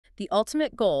The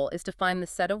ultimate goal is to find the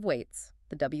set of weights,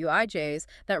 the Wij's,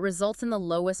 that results in the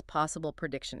lowest possible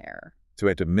prediction error. So we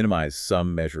have to minimize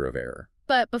some measure of error.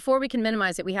 But before we can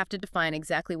minimize it, we have to define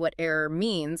exactly what error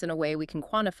means in a way we can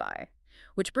quantify,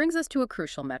 which brings us to a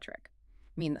crucial metric,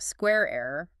 mean the square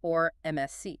error, or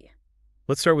MSE.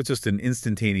 Let's start with just an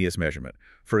instantaneous measurement.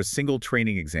 For a single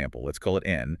training example, let's call it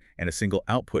n, and a single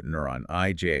output neuron,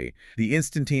 ij, the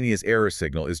instantaneous error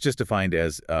signal is just defined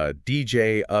as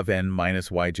dj of n minus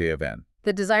yj of n.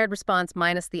 The desired response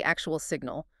minus the actual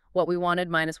signal, what we wanted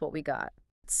minus what we got.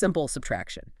 Simple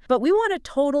subtraction. But we want a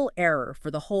total error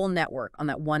for the whole network on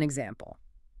that one example.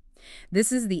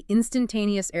 This is the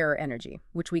instantaneous error energy,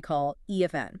 which we call E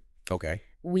of n. Okay.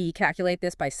 We calculate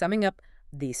this by summing up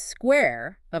the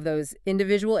square of those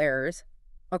individual errors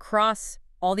across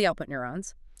all the output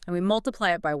neurons, and we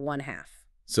multiply it by 1/2.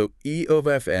 So E of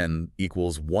fn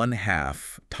equals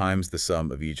 1/2 times the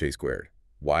sum of ej squared.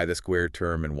 Why the squared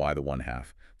term and why the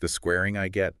 1/2? The squaring I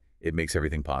get, it makes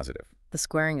everything positive. The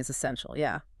squaring is essential,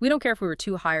 yeah. We don't care if we were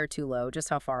too high or too low, just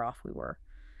how far off we were.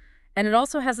 And it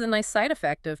also has a nice side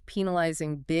effect of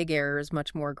penalizing big errors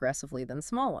much more aggressively than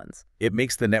small ones. It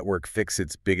makes the network fix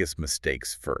its biggest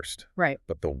mistakes first. Right.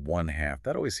 But the 1/2,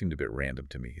 that always seemed a bit random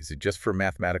to me. Is it just for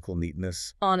mathematical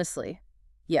neatness? Honestly,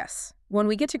 yes. When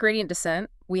we get to gradient descent,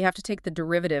 we have to take the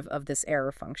derivative of this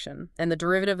error function. And the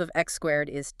derivative of x squared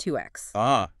is 2x.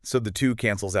 Ah, so the 2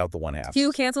 cancels out the 1/2.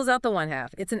 2 cancels out the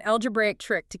 1/2. It's an algebraic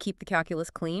trick to keep the calculus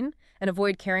clean and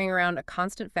avoid carrying around a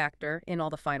constant factor in all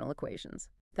the final equations.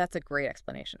 That's a great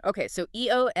explanation. Okay, so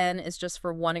EON is just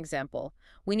for one example.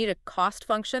 We need a cost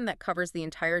function that covers the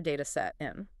entire data set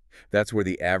in. That's where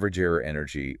the average error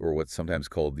energy, or what's sometimes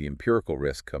called the empirical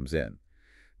risk, comes in.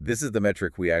 This is the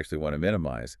metric we actually want to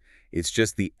minimize. It's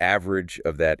just the average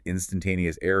of that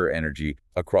instantaneous error energy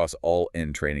across all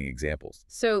n training examples.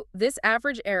 So this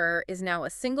average error is now a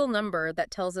single number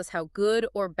that tells us how good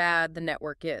or bad the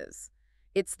network is.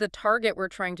 It's the target we're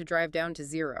trying to drive down to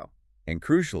 0. And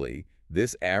crucially,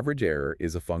 this average error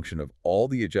is a function of all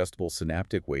the adjustable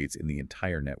synaptic weights in the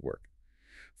entire network.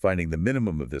 Finding the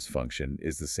minimum of this function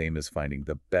is the same as finding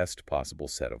the best possible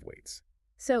set of weights.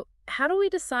 So how do we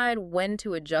decide when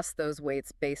to adjust those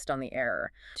weights based on the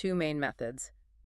error? Two main methods.